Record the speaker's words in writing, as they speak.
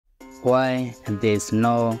why there is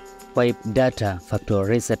no wipe data factory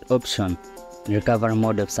reset option in recovery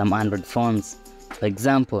mode of some Android phones. For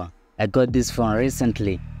example, I got this phone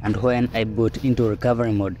recently, and when I boot into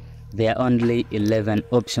recovery mode, there are only 11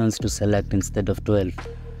 options to select instead of 12.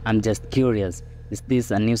 I'm just curious, is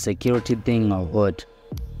this a new security thing or what?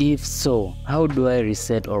 If so, how do I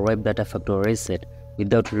reset or wipe data factory reset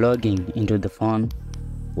without logging into the phone?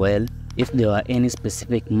 Well, if there are any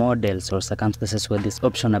specific models or circumstances where this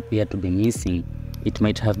option appeared to be missing, it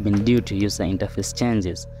might have been due to user interface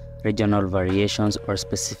changes, regional variations, or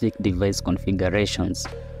specific device configurations.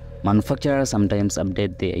 Manufacturers sometimes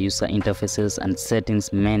update their user interfaces and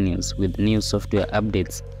settings menus with new software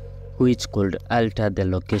updates, which could alter the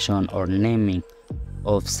location or naming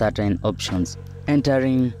of certain options.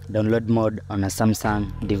 Entering download mode on a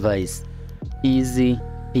Samsung device. Easy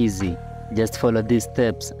peasy. Just follow these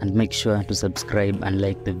steps and make sure to subscribe and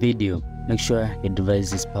like the video. Make sure your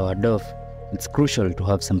device is powered off. It's crucial to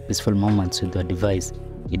have some peaceful moments with your device.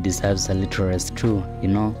 It deserves a little rest too,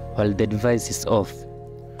 while the device is off.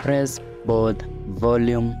 Press both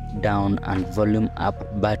volume down and volume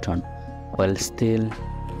up button while still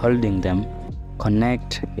holding them.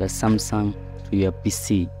 Connect your Samsung to your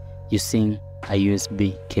PC using a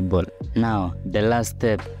USB cable. Now, the last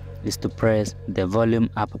step is to press the volume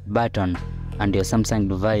up button and your Samsung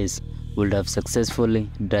device would have successfully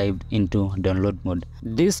dived into download mode.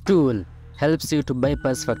 This tool helps you to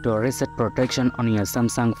bypass factory reset protection on your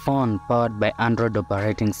Samsung phone powered by Android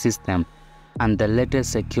operating system and the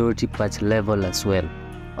latest security patch level as well.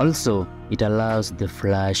 Also, it allows the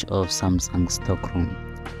flash of Samsung stockroom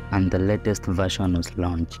and the latest version was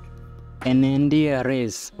launched. NAND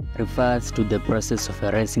erase refers to the process of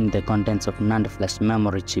erasing the contents of NAND flash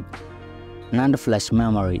memory chip. NAND flash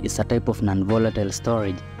memory is a type of non-volatile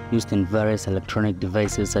storage used in various electronic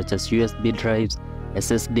devices such as USB drives,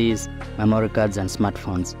 SSDs, memory cards, and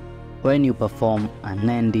smartphones. When you perform a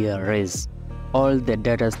NAND erase, all the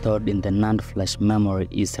data stored in the NAND flash memory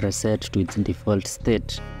is reset to its default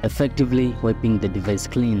state, effectively wiping the device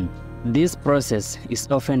clean. This process is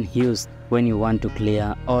often used when you want to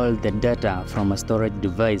clear all the data from a storage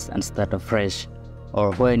device and start afresh,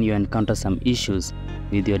 or when you encounter some issues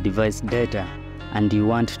with your device data and you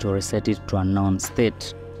want to reset it to a known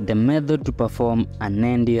state. The method to perform a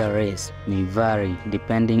NAND erase may vary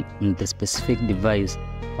depending on the specific device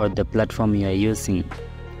or the platform you are using.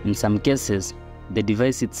 In some cases, the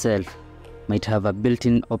device itself might have a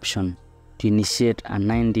built-in option to initiate a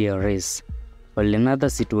NAND erase, while in other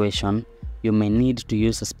situations, you may need to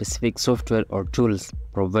use a specific software or tools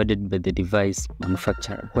provided by the device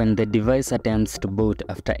manufacturer. When the device attempts to boot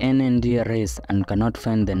after an NAND erase and cannot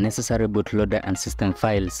find the necessary bootloader and system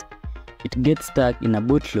files, it gets stuck in a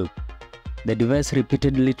boot loop. The device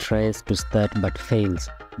repeatedly tries to start but fails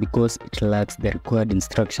because it lacks the required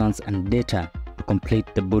instructions and data to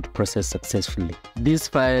complete the boot process successfully. These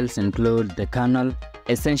files include the kernel,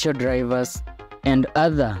 essential drivers, and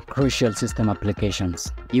other crucial system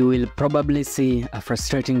applications. You will probably see a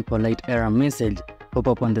frustrating polite error message pop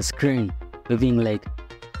up on the screen, waving like,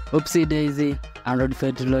 "Oopsie daisy, Android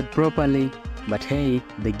failed to load properly," but hey,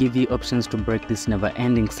 they give you options to break this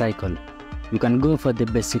never-ending cycle. You can go for the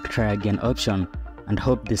basic try again option and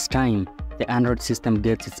hope this time the Android system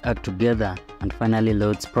gets its act together and finally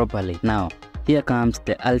loads properly. Now, here comes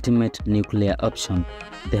the ultimate nuclear option,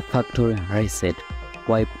 the factory reset.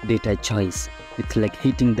 Wipe data choice. It's like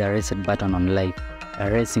hitting the reset button on life,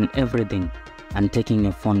 erasing everything and taking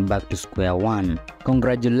your phone back to square one.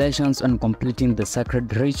 Congratulations on completing the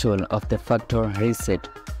sacred ritual of the factory reset.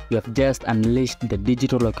 You have just unleashed the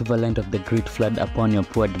digital equivalent of the great flood upon your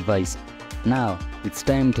poor device. Now, it's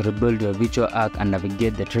time to rebuild your virtual ark and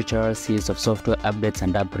navigate the treacherous seas of software updates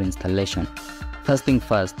and app reinstallation. First thing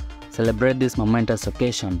first, celebrate this momentous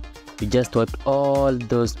occasion. You just wiped all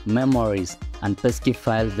those memories and pesky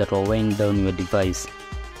files that were weighing down your device.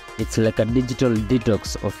 It's like a digital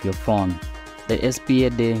detox of your phone, the SPA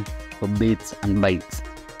day for bits and bytes.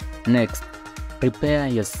 Next, prepare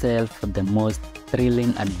yourself for the most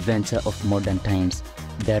thrilling adventure of modern times,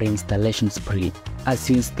 the reinstallation spree. As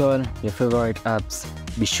you install your favorite apps,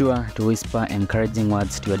 be sure to whisper encouraging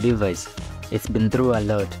words to your device. It's been through a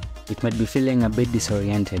lot. It might be feeling a bit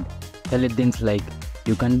disoriented. Tell it things like,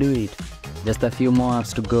 "You can do it. Just a few more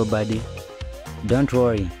apps to go, buddy." Don't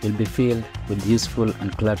worry, you'll be filled with useful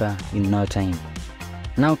and clutter in no time.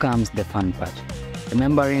 Now comes the fun part.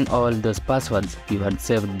 Remembering all those passwords you had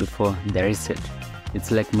saved before the reset. It's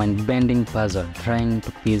like mind-bending puzzle trying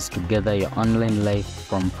to piece together your online life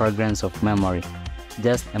from fragments of memory.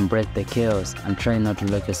 Just embrace the chaos and try not to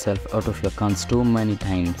lock yourself out of your accounts too many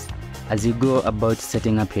times. As you go about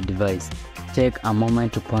setting up your device, take a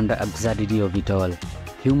moment to ponder the absurdity of it all.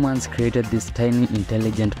 Humans created these tiny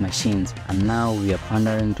intelligent machines, and now we are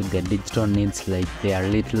pandering to their digital needs like they are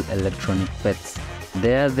little electronic pets.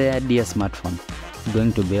 There, dear smartphone. It's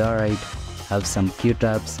going to be alright. Have some cute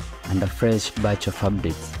apps and a fresh batch of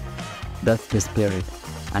updates. That's the spirit.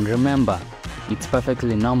 And remember, it's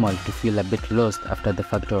perfectly normal to feel a bit lost after the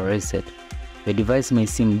factory reset. Your device may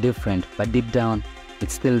seem different, but deep down,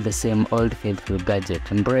 it's still the same old faithful gadget.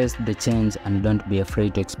 Embrace the change and don't be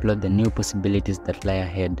afraid to explore the new possibilities that lie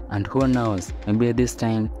ahead. And who knows, maybe this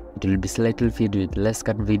time it will be slightly filled with less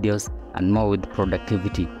cut videos and more with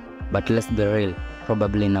productivity. But let's be real,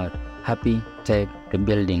 probably not. Happy tech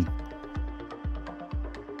rebuilding.